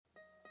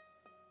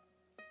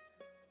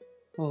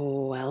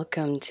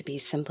Welcome to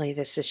BeSimply.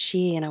 This is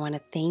She, and I want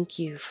to thank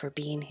you for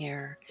being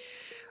here.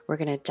 We're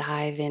going to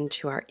dive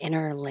into our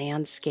inner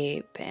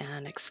landscape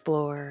and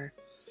explore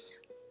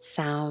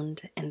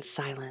sound and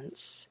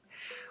silence.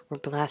 We're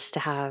blessed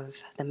to have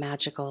the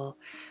magical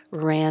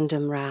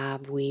Random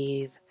Rab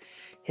weave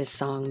his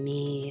song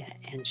Me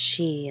and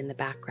She in the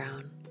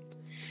background.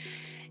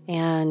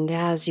 And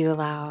as you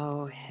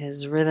allow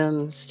his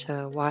rhythms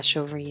to wash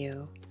over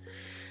you,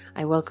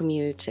 I welcome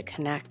you to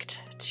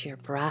connect to your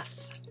breath.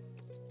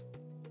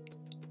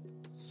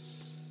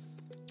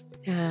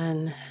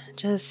 And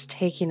just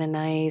taking a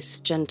nice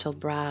gentle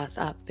breath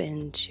up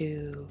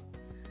into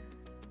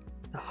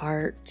the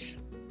heart,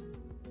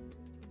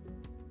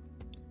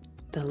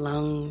 the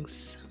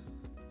lungs,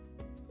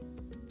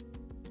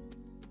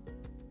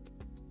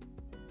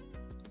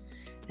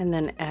 and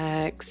then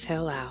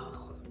exhale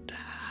out.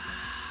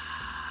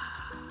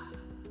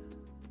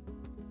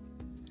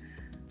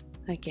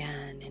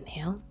 Again,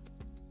 inhale.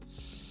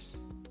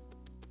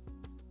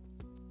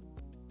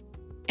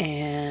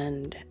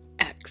 And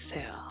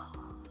exhale.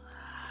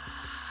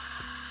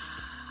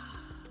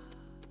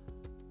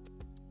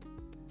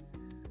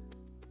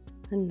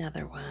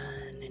 Another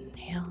one,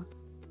 inhale.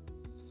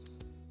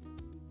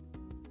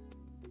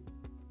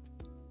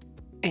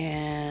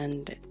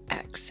 And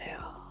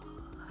exhale.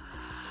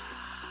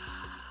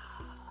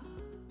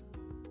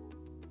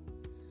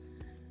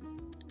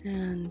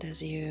 And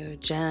as you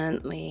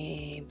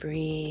gently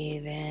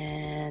breathe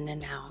in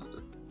and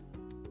out,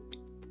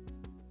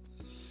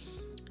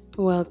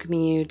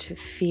 welcoming you to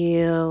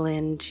feel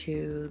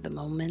into the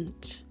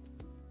moment.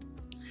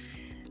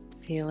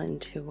 Feel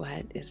into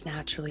what is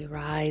naturally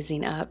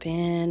rising up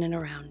in and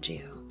around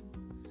you.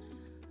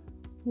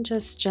 And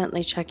just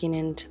gently checking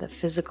into the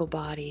physical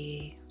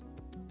body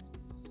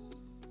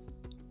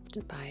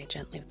by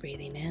gently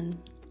breathing in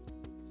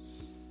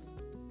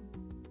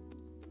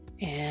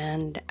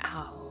and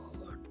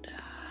out.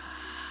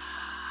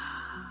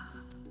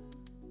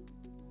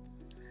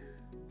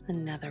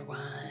 Another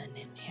one,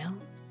 inhale.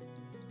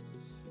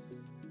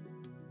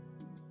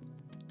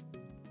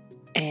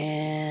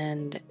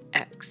 And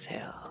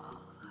exhale.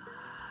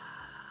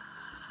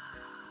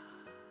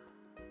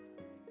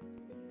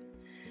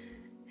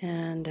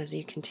 And as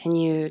you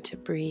continue to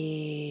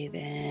breathe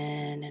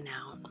in and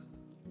out,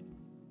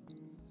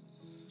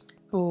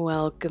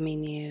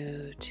 welcoming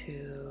you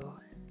to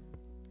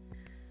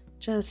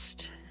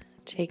just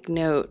take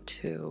note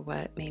to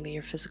what maybe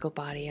your physical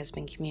body has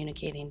been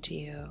communicating to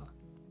you.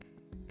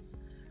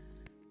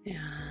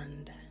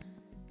 And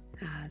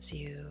as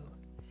you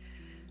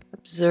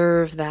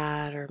observe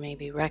that, or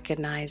maybe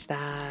recognize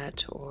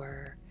that,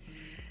 or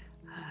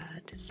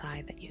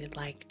decide that you would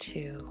like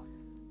to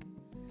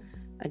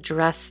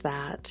address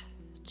that,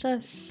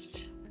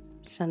 just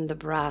send the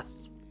breath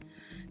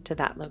to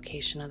that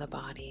location of the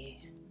body.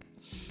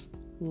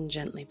 And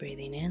gently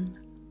breathing in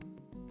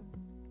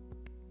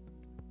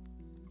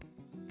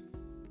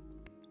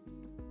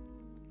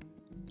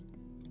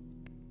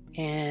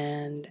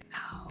and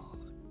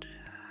out.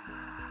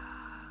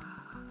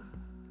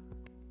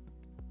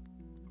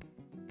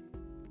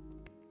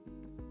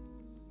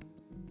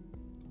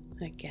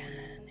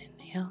 Again,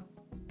 inhale.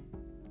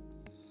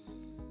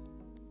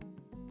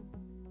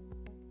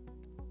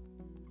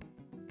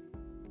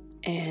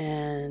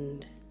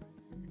 And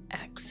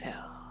exhale.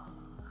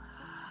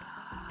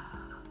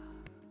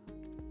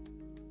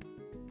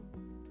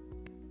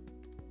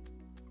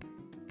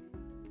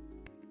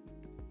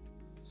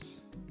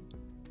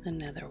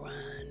 Another one,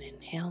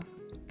 inhale.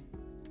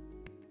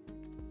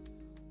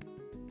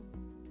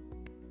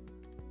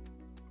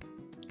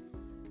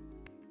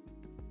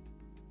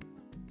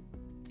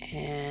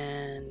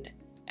 And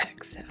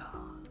exhale.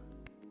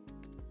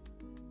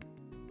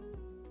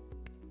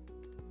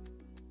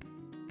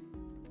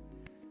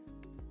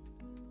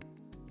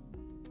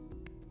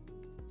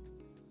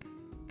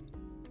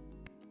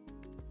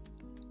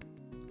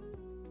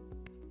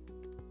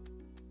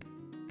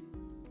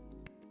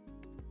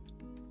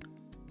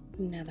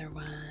 Another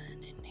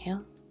one,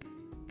 inhale.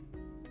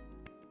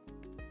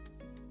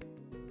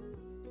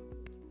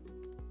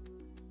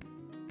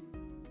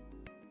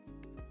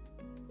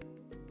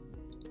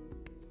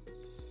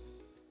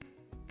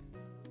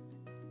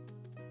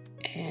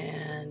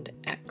 And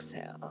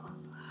exhale.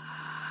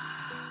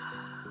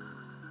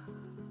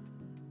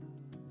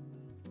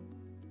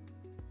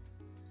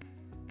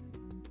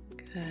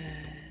 Good.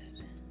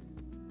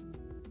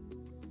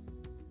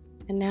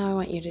 And now I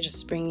want you to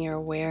just bring your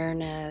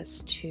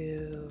awareness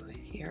to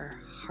your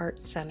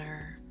heart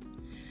center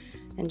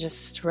and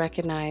just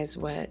recognize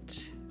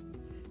what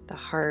the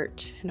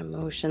heart and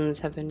emotions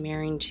have been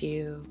mirroring to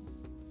you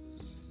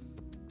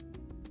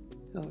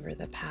over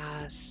the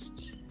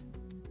past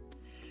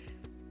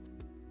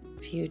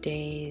few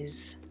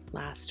days,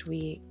 last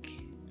week.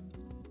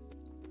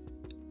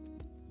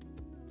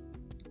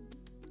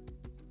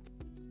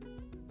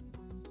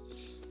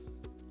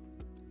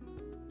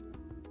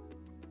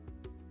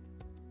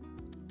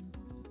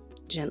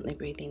 Gently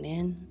breathing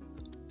in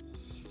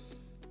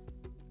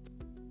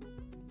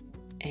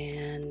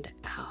and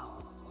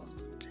out.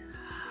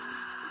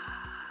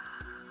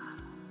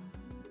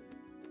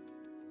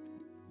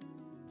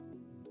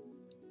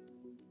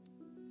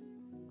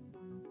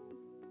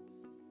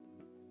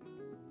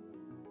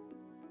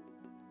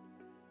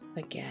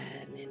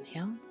 Again,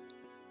 inhale.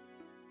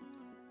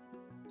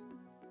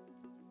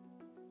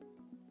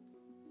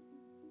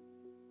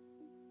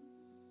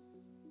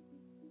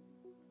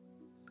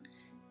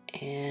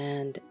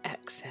 And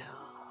exhale.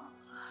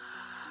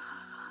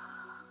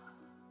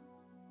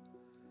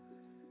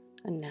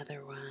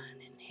 Another one,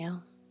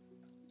 inhale.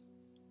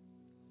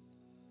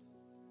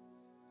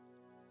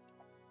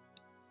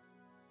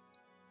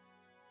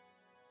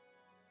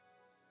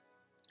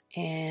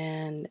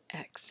 And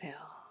exhale.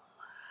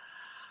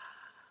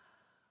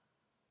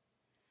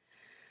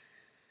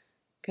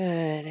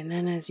 Good. And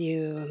then as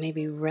you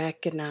maybe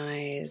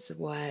recognize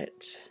what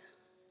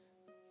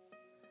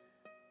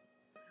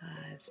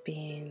is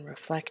being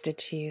reflected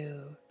to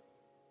you,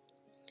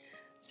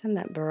 send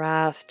that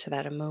breath to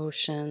that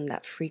emotion,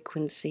 that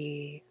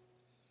frequency,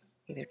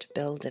 either to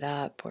build it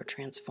up or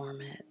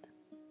transform it.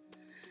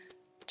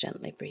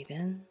 Gently breathe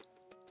in.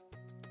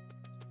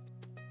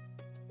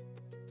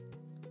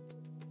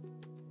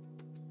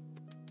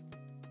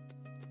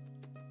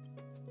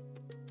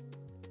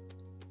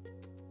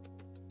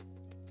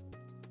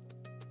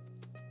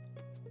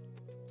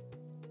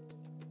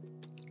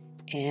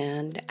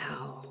 And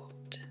out.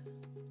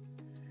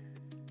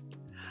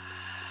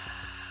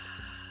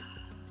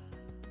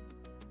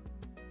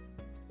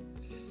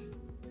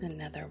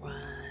 Another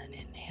one,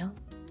 inhale.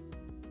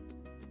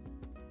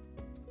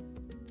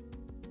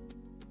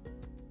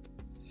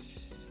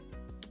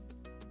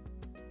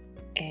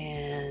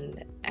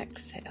 And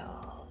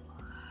exhale.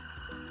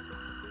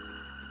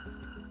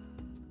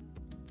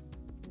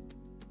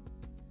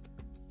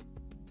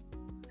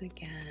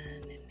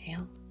 Again,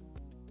 inhale.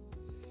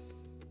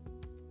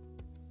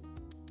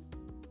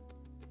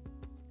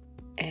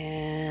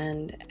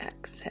 And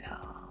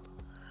exhale.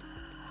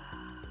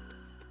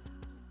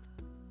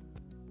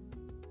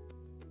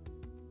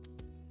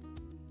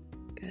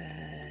 Good.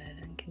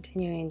 And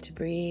continuing to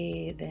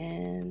breathe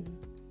in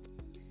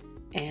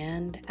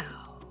and out.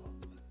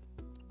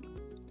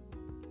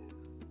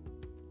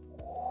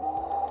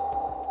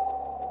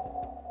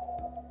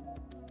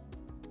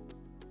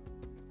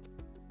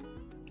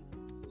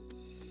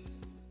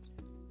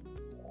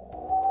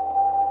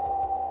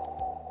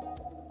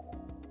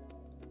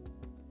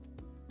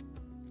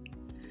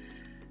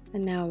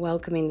 And now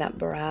welcoming that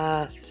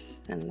breath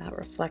and that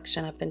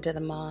reflection up into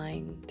the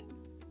mind.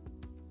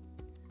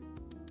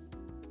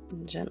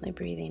 And gently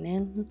breathing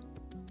in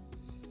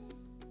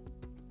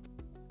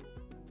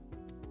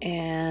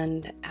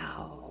and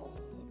out.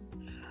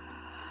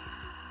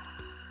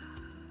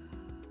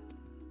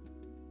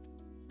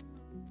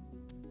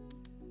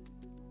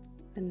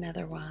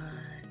 Another one,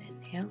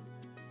 inhale.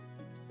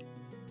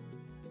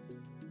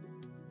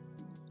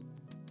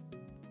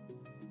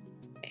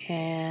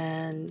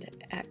 And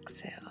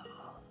exhale.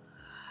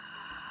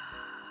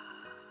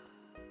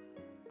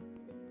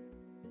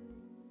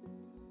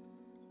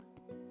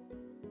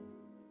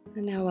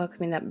 And now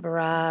welcoming that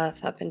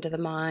breath up into the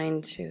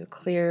mind to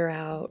clear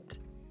out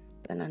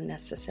the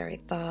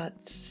unnecessary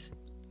thoughts.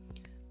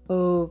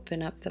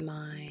 Open up the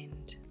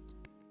mind.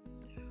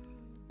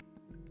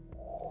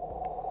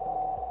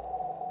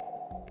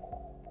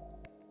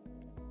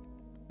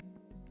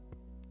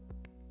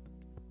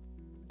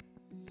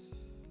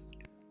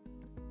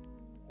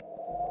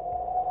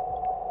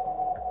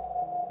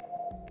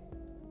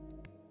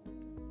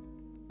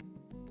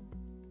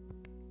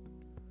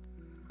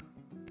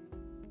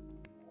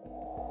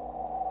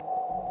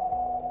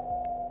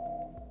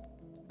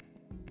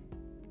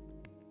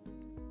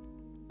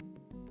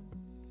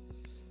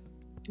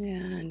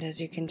 And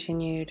as you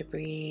continue to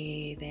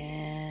breathe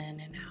in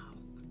and out,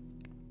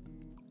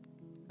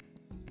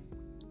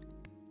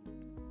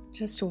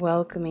 just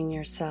welcoming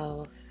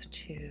yourself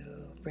to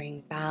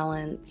bring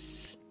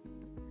balance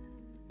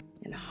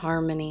and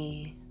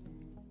harmony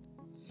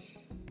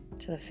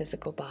to the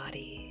physical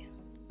body.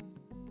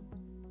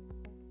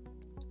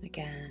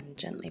 Again,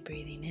 gently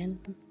breathing in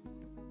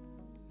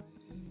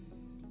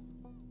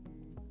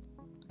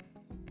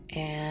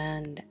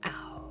and out.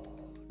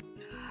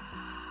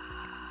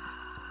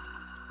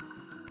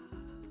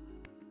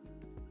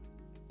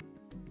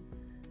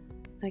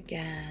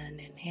 Again,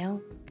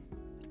 inhale.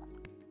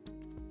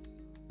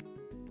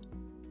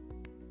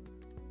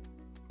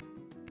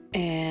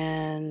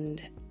 And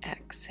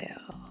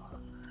exhale.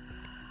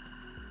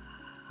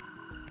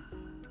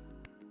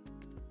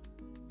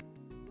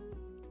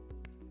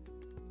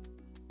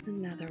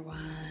 Another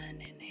one,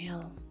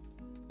 inhale.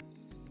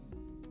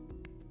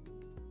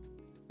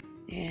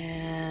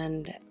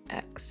 And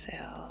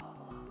exhale.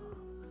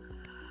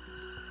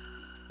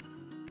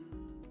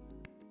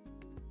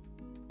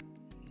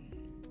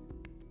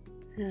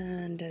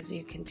 And as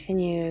you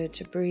continue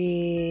to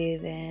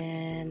breathe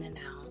in and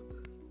out,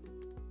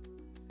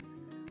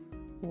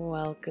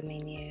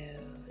 welcoming you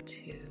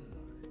to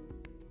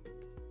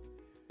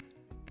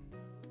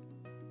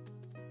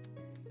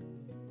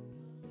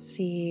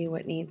see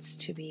what needs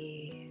to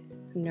be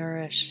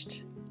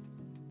nourished,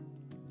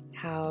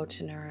 how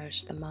to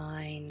nourish the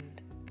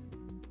mind,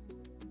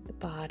 the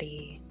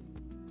body,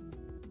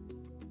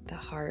 the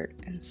heart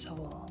and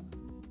soul.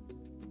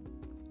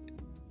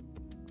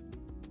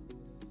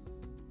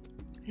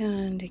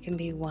 And it can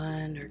be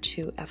 1 or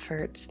 2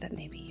 efforts that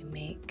maybe you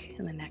make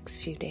in the next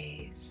few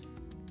days.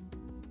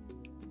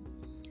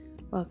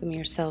 Welcome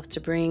yourself to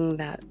bring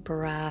that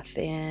breath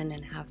in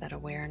and have that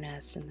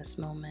awareness in this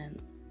moment.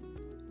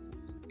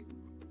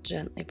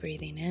 Gently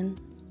breathing in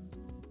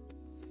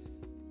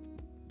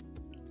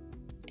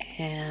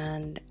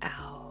and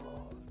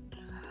out.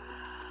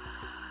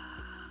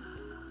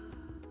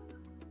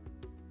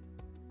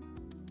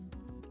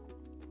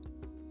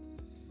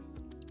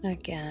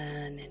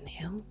 Again,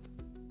 inhale.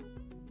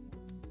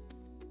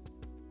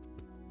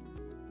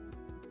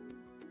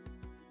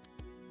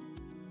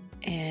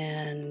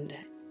 And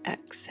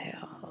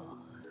exhale.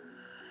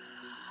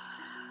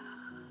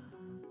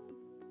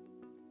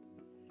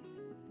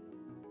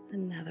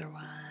 Another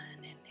one.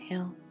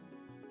 Inhale.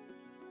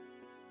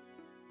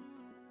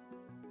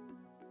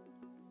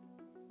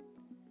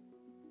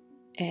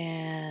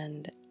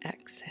 And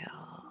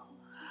exhale.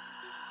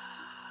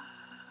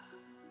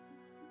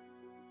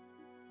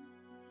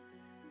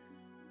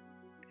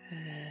 Good.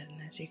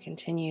 And as you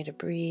continue to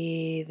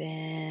breathe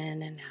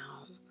in and out,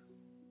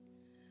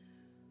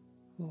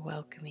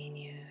 welcoming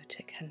you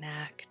to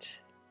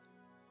connect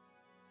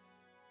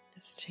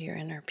just to your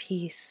inner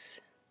peace,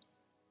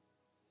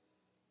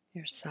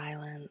 your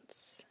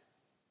silence,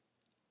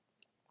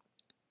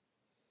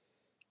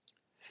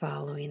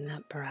 following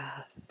that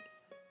breath.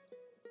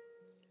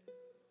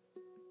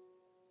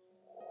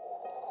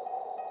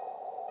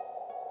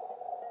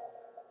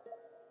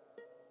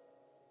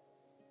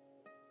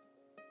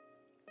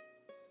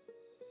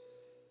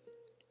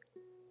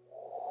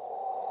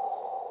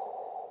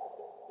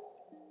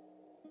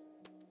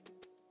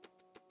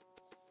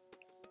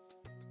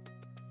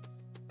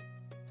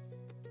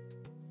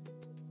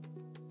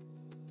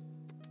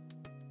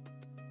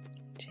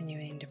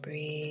 Continuing to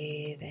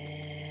breathe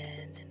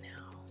in and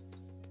out,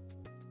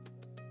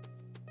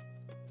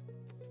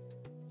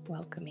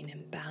 welcoming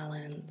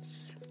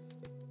imbalance,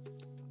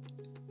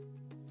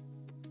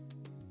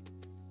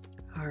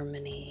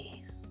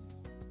 harmony,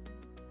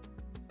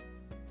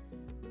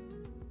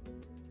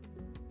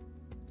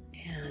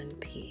 and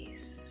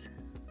peace.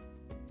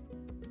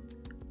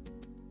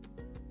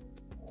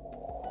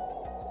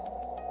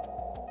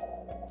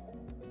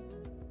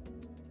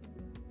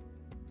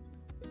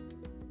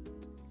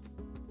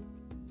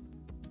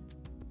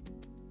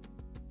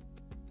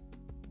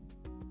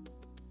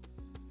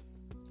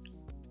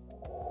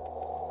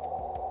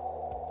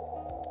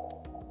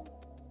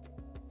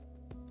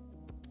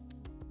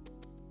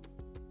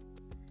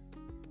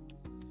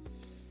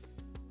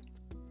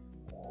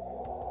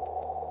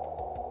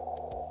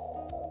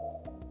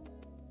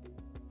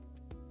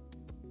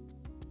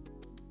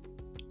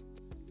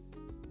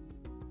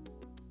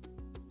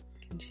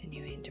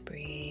 Continuing to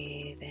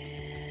breathe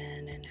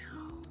in and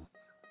out.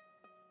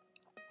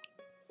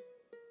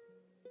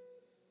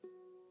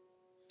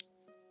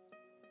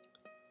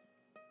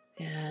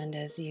 And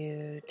as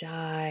you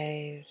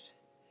dive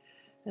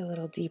a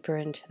little deeper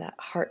into that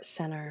heart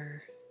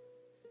center,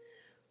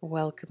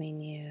 welcoming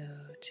you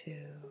to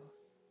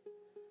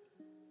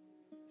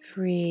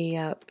free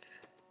up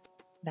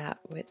that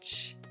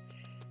which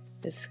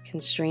is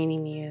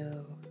constraining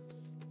you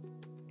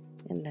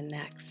in the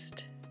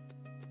next.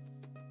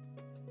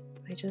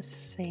 By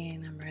just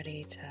saying, I'm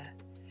ready to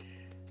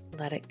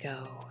let it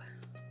go.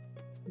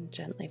 And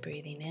gently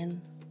breathing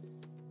in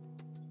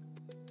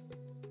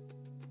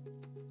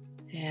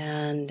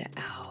and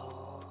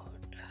out.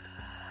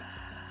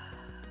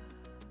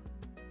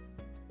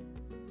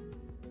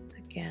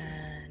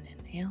 Again,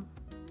 inhale.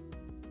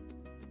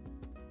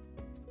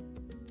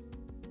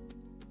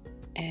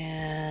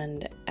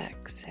 And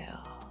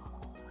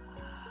exhale.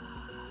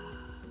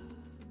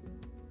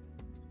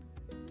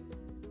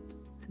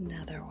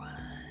 Another one.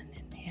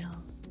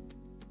 Inhale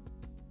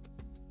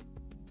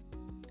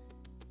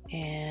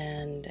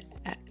and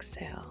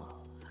exhale.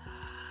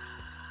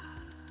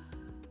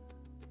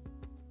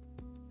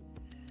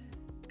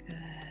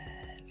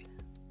 Good.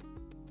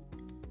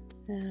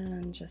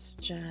 And just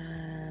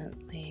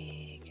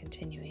gently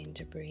continuing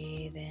to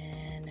breathe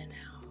in and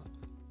out.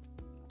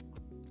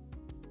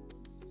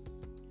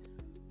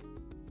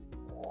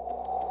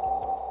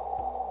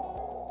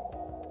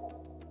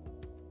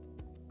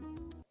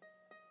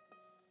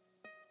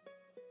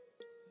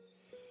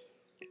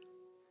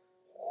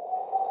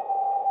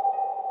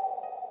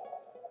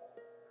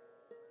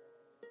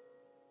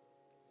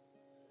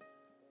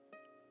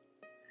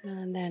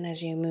 And then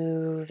as you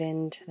move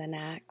into the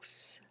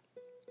next,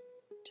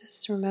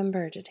 just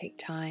remember to take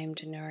time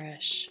to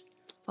nourish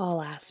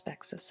all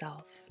aspects of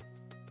self.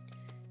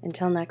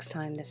 Until next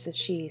time, this is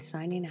she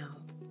signing out.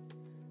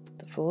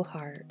 The full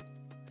heart,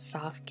 a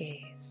soft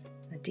gaze,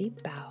 a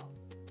deep bow,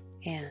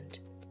 and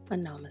a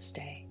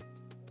namaste.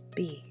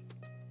 Be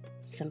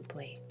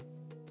simply.